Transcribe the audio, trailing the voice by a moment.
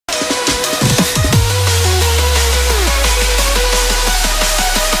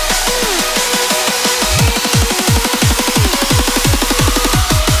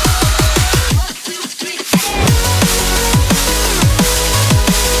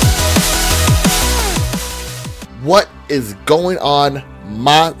is going on,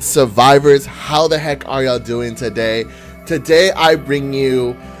 my survivors? How the heck are y'all doing today? Today I bring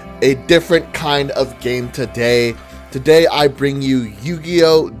you a different kind of game today. Today I bring you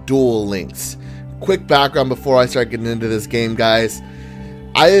Yu-Gi-Oh! Duel Links. Quick background before I start getting into this game, guys.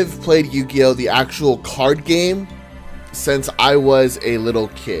 I have played Yu-Gi-Oh! The actual card game since I was a little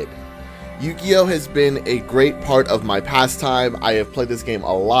kid. Yu-Gi-Oh! Has been a great part of my pastime. I have played this game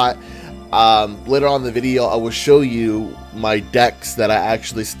a lot. Later on in the video, I will show you my decks that I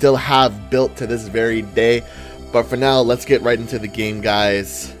actually still have built to this very day. But for now, let's get right into the game,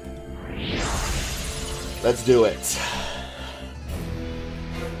 guys. Let's do it.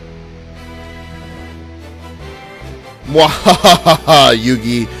 Mwahaha,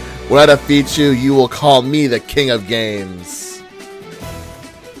 Yugi. When I defeat you, you will call me the king of games.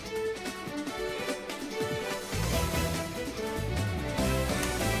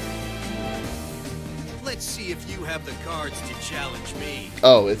 Let's see if you have the cards to challenge me.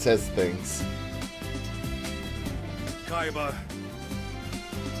 Oh, it says things. Kaiba,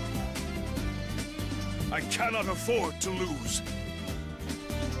 I cannot afford to lose.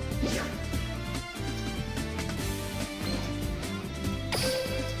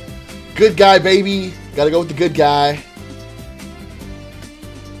 Good guy, baby. Gotta go with the good guy.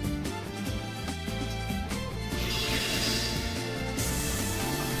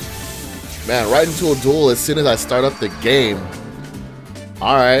 Man, right into a duel as soon as I start up the game.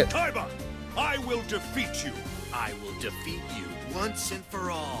 Alright. Kaiba, I will defeat you. I will defeat you once and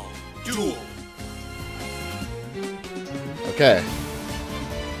for all. Duel. Okay.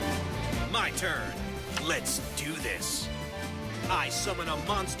 My turn. Let's do this. I summon a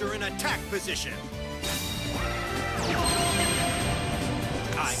monster in attack position.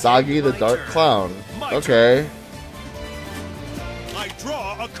 Sagi the Dark turn. Clown. My Okay. I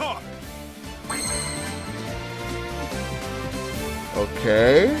draw a card.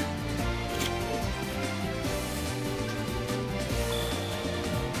 Okay.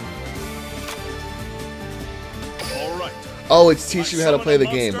 All right. Oh, it's teaching me how to summon play a the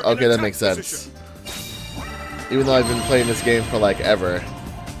game. monster in Okay, that attack makes sense. position. Even though I've been playing this game for like ever.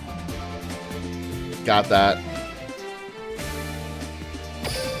 Got that.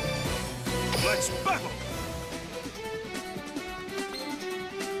 Let's battle.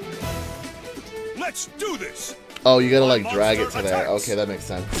 Let's do this. Oh, you gotta like My drag it monster to there. attacks. Okay, that makes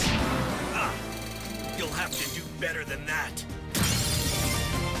sense. Ah, you'll have to do better than that.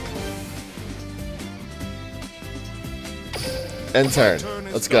 End turn. turn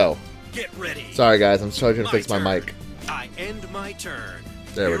is Let's done. go. Get ready. Sorry guys, I'm still trying to My fix my turn. mic. I end my turn.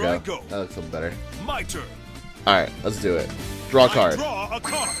 There we Here I go. go. That looks a little better. My turn. Alright, let's do it. Draw a I card. draw a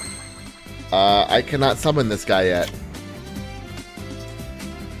card. I cannot summon this guy yet.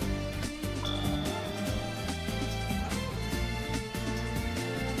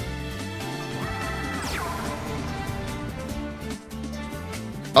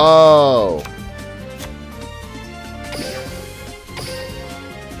 Oh.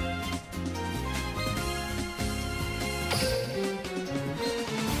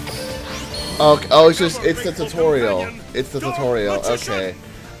 Okay. Oh, it's the tutorial. It's the tutorial. Okay.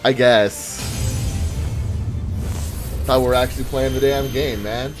 I guess. Thought we were actually playing the damn game,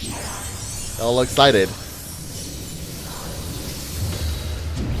 man. All excited.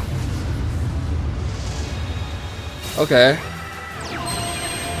 Okay.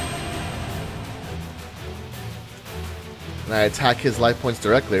 And I attack his life points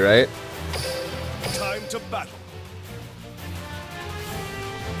directly, right? Time to battle.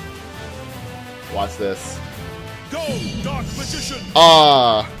 Watch this. Go, Dark Magician.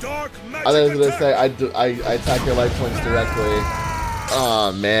 Ah. Dark Magic I was gonna attack. say I attack your life points directly.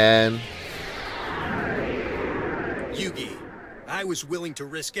 Oh man. Yugi, I was willing to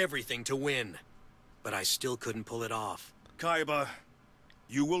risk everything to win, but I still couldn't pull it off. Kaiba,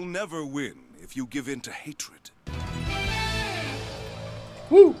 you will never win if you give in to hatred.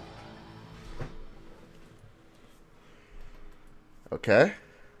 Woo. Okay.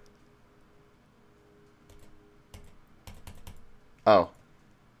 Oh.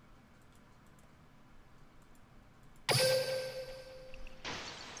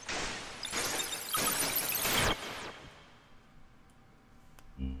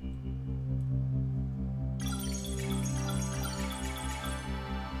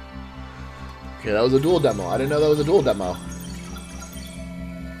 Okay, that was a duel demo. I didn't know that was a duel demo.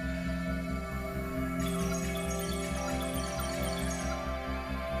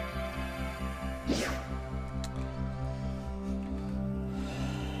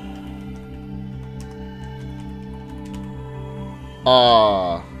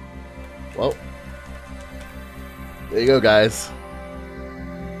 Well. There you go, guys.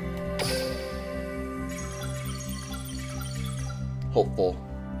 Hopeful.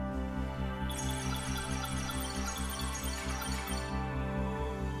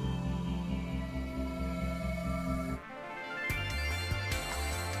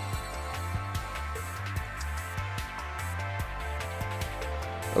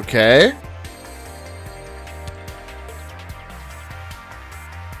 Okay.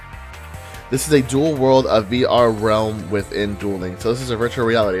 This is a dual world, a VR realm within dueling. So this is a virtual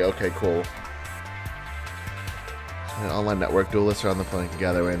reality. Okay, cool. An online network, duelists are on the plane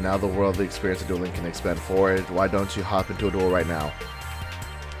together, and now the world the experience of dueling can expand forward. Why don't you hop into a duel right now?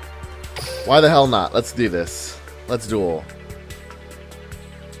 Why the hell not? Let's do this. Let's duel.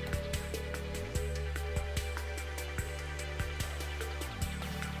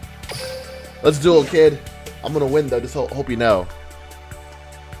 Let's duel, kid. I'm gonna win though, just hope you know.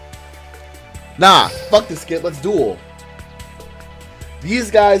 Nah, fuck this kid, let's duel.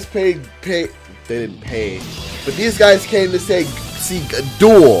 These guys they didn't pay. But these guys came to see a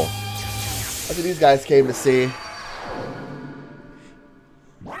duel. That's what these guys came to see. If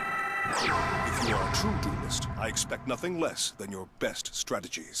you are a true duelist, I expect nothing less than your best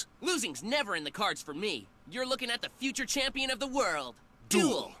strategies. Losing's never in the cards for me. You're looking at the future champion of the world.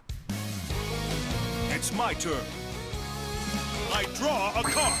 Duel. It's my turn. I draw a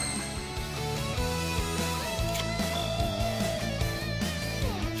card.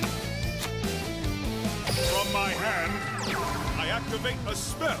 From my hand, I activate a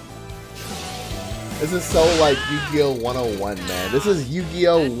spell. This is so like Yu-Gi-Oh! 101, man. This is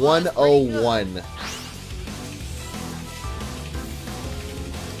Yu-Gi-Oh! 101.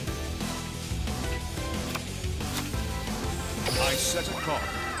 I set a card.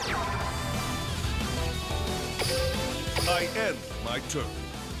 I end my turn.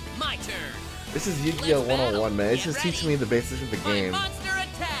 My turn. This is Yu-Gi-Oh! 101, man. It's just teaching me the basics of the My game. monster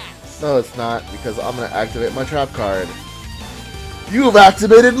attacks. No, it's not, because I'm gonna activate my trap card. You've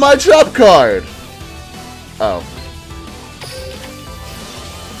activated my trap card! Oh.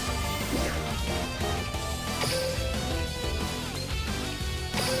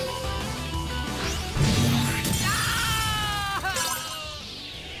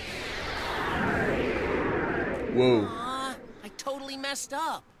 Whoa. I totally messed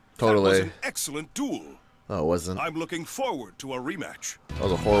up. That was Totally. an excellent duel. No, it wasn't. I'm looking forward to a rematch. That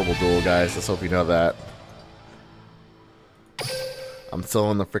was a horrible duel, guys. Let's hope you know that. I'm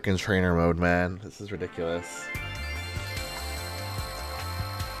still in the freaking trainer mode, man. This is ridiculous.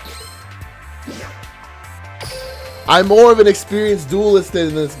 I'm more of an experienced duelist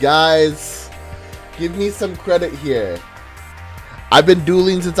than this, guys. Give me some credit here. I've been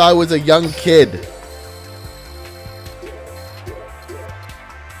dueling since I was a young kid.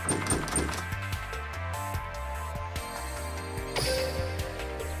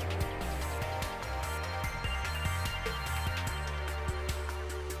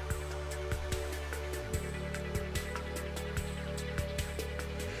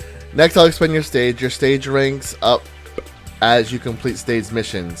 Next, I'll explain your stage. Your stage ranks up as you complete stage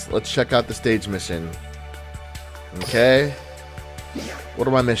missions. Let's check out the stage mission. Okay. What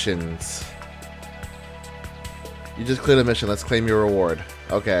are my missions? You just cleared a mission. Let's claim your reward.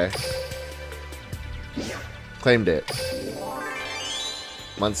 Okay. Claimed it.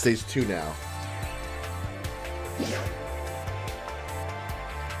 I'm on stage 2 now.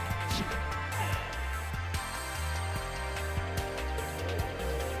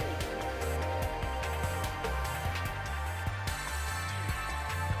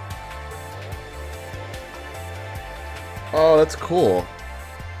 Oh, that's cool.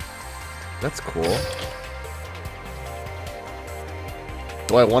 That's cool.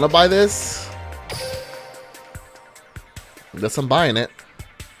 Do I want to buy this? Guess I'm buying it.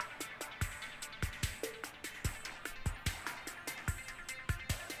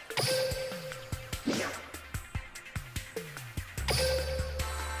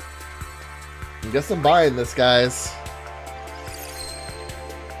 Guess I'm buying this, guys.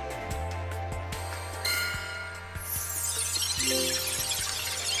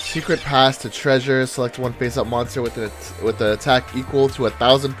 Secret pass to treasure. Select one face-up monster with an attack equal to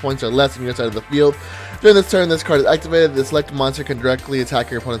 1,000 points or less on your side of the field. During this turn, this card is activated. The selected monster can directly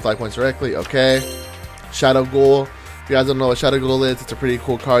attack your opponent's 5 points directly. Okay. Shadow Ghoul. If you guys don't know what Shadow Ghoul is, it's a pretty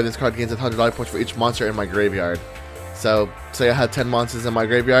cool card. This card gains 100 life points for each monster in my graveyard. So, say I had 10 monsters in my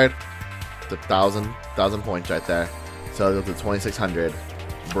graveyard. It's 1,000 points right there. So, it's 2,600.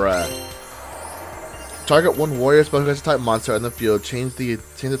 Bruh. Target one warrior special aggressive type monster on the field. Change the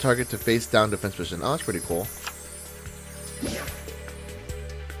target to face down defense position. Oh, that's pretty cool.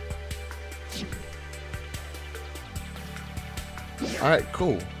 Alright,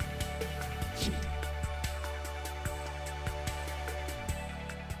 cool.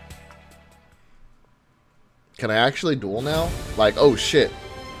 Can I actually duel now? Like, oh shit.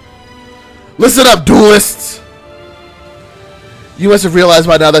 Listen up, duelists! You must have realized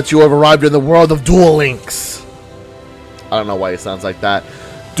by now that you have arrived in the world of Duel Links. I don't know why it sounds like that.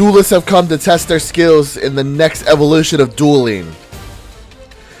 Duelists have come to test their skills in the next evolution of dueling.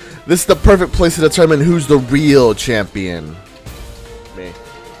 This is the perfect place to determine who's the real champion. Me.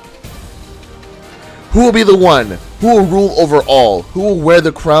 Who will be the one? Who will rule over all? Who will wear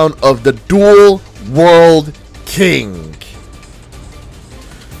the crown of the Duel World King?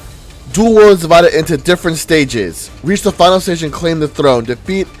 Duel World is divided into different stages. Reach the final stage and claim the throne.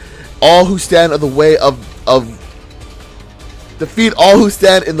 Defeat all who stand in the way defeat all who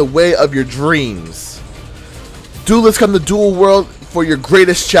stand in the way of your dreams. Duelists come to Duel World for your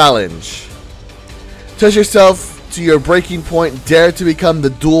greatest challenge. Test yourself to your breaking point. Dare to become the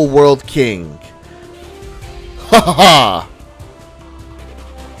Duel World King. Ha ha ha!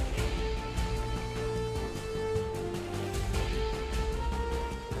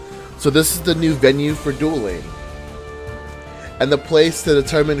 So this is the new venue for dueling. And the place to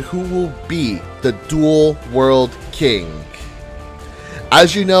determine who will be the Duel World King.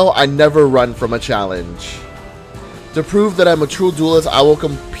 As you know, I never run from a challenge. To prove that I'm a true duelist, I will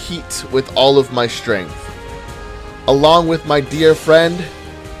compete with all of my strength. Along with my dear friend,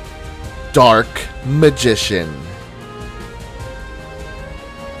 Dark Magician.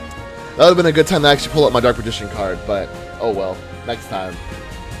 That would have been a good time to actually pull up my Dark Magician card, but oh well, next time.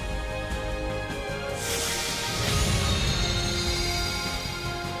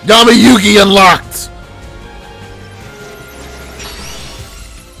 Yami Yugi unlocked!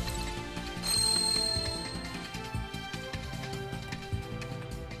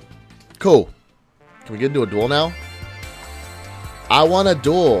 Cool. Can we get into a duel now? I want a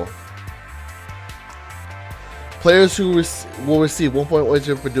duel. Players who will receive 1 point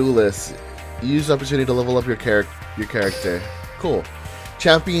wager for duelists. Use the opportunity to level up your character. Cool.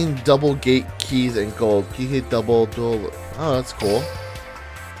 Champion double gate keys and gold. Key hit double duel. Oh, that's cool.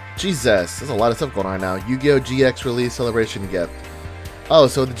 Jesus, there's a lot of stuff going on now. Yu-Gi-Oh! GX release celebration gift. Oh,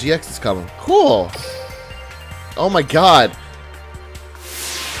 so the GX is coming. Cool. Oh my god.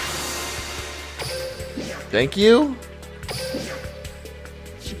 Thank you.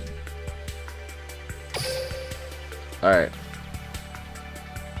 Alright.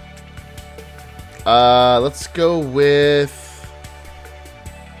 Let's go with...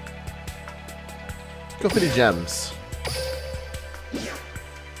 Go 50 gems.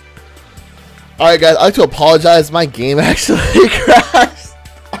 Alright guys, I'd like to apologize. My game actually crashed.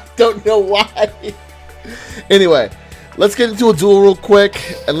 I don't know why. Anyway, let's get into a duel real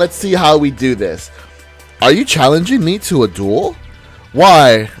quick and let's see how we do this. Are you challenging me to a duel?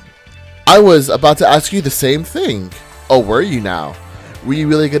 Why? I was about to ask you the same thing. Oh, were you now? Were you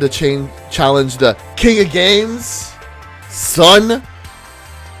really going to challenge the King of Games? Son?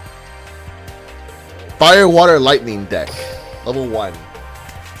 Fire, Water, Lightning deck. Level 1.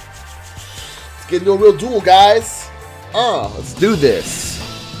 Let's get into a real duel, guys. Let's do this.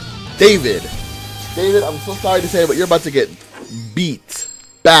 David, I'm so sorry to say it, but you're about to get beat.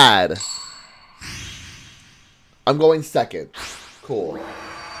 Bad. I'm going second. Cool.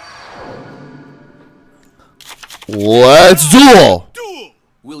 Let's duel! Duel!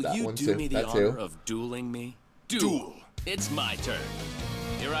 Will That you one do too. me the That honor too. of dueling me? Duel. It's my turn.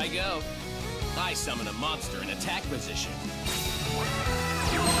 Here I go. I summon a monster in attack position.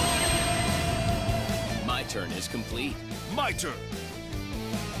 My turn is complete. My turn.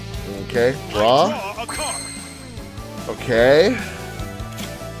 Okay, draw. Draw a card. Okay.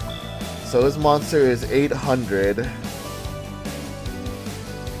 So his monster is 800.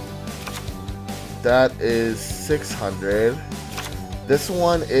 That is 600. This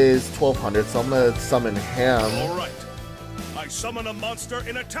one is 1200, so I'm gonna summon him. All right. I summon a monster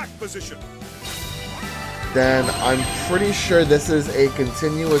in attack position. Then I'm pretty sure this is a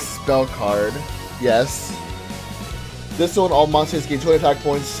continuous spell card. Yes. This one, all monsters gain 20 attack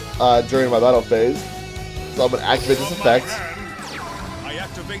points during my battle phase. So I'm gonna activate this From my effect. hand, I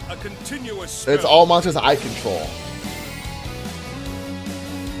activate a continuous spell. It's all monsters I control.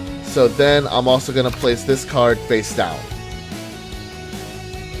 So then I'm also gonna place this card face down.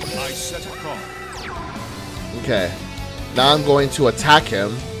 I set a card. Okay. Now I'm going to attack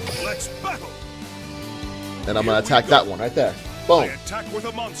him, Let's battle. and I'm gonna Here we attack go. that one right there. I Boom. attack with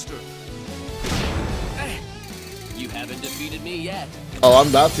a monster. You haven't defeated me yet. Oh, I'm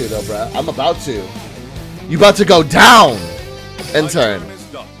about to though, bruh. I'm about to. You about to go down. End My turn. is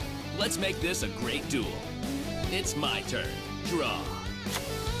done. Let's make this a great duel. It's my turn. Draw.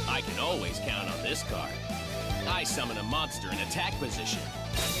 I can always count on this card. I summon a monster in attack position.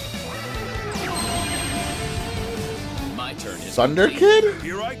 My turn is Thunder complete. Kid?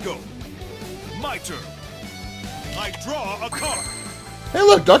 Here I go. My turn. I draw a card. Hey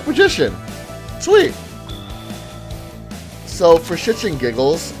look, Dark Magician. Sweet. So for shits and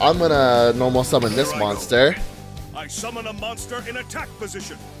giggles, I'm gonna normal summon this Here I go. monster. I summon a monster in attack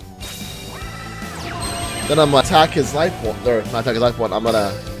position. Then I'm gonna attack his life one, or not attack his life one, I'm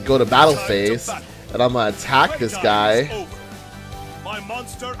gonna go to battle Time to phase, battle. and I'm gonna attack this Playtime guy, is over. My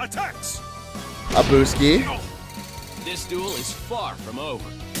monster attacks. Habuski, This duel is far from over.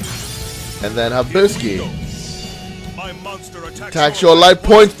 and then Here we Habuski. go. My monster Attacks your life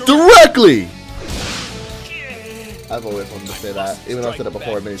points directly! I've always wanted to say that, even though I've said it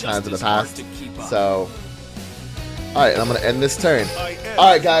before many times in the past. So, alright, and I'm gonna end this turn.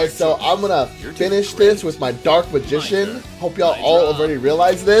 Alright guys, so I'm gonna finish this with my Dark Magician. Hope y'all all already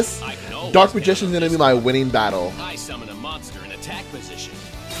realized this. Dark Magician's gonna be my winning battle. I summon a monster in attack position.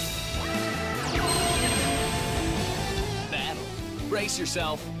 Battle. Brace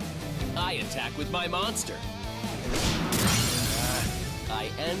yourself. I attack with my monster. I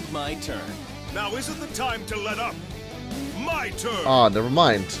end my turn. Now isn't the time to let up. My turn. Oh, never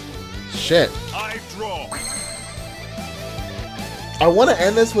mind. Shit. I draw. I want to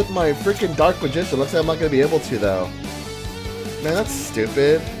end this with my freaking Dark Magician. Looks like I'm not going to be able to, though. Man, that's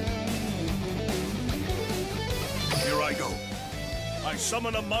stupid. Here I go. I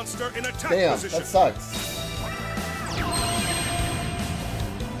summon a monster in attack Damn, position. that sucks.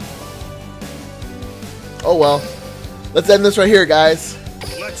 Oh, well. Let's end this right here, guys.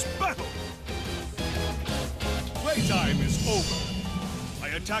 Let's battle. Playtime is over.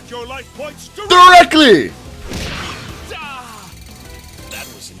 I attack your life points Directly! Ah, that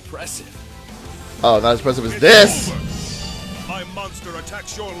was impressive. Oh, not as impressive as It's this. over. My monster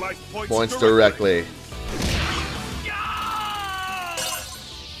attacks your life Points directly.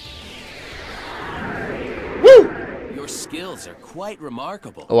 Woo! Your skills are quite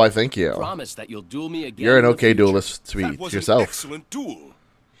remarkable. Oh, I thank you. Promise that you'll duel me again. You're an in the okay future. duelist, That sweet was an yourself. excellent duel.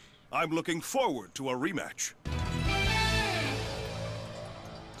 I'm looking forward to a rematch.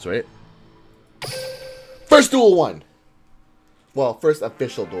 Sweet. First duel won. Well, first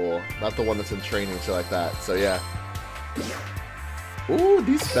official duel, not the one that's in training and shit like that. So yeah. Ooh,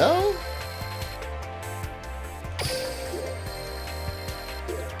 de-spell?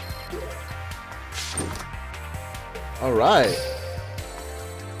 Alright.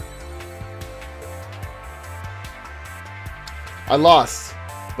 I lost,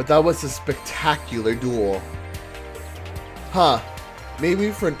 but that was a spectacular duel. Huh.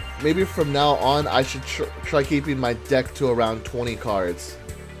 Maybe from now on, I should try keeping my deck to around 20 cards.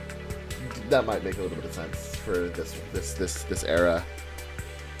 That might make a little bit of sense for this era.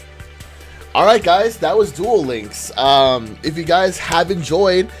 All right, guys, that was Duel Links. If you guys have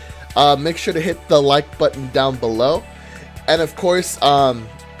enjoyed, make sure to hit the like button down below, and of course,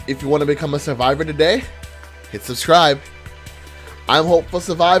 if you want to become a survivor today, hit subscribe. I'm Hopeful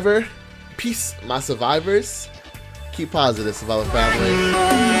Survivor. Peace, my survivors. Keep positive, Survivor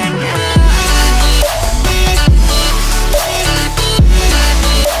family.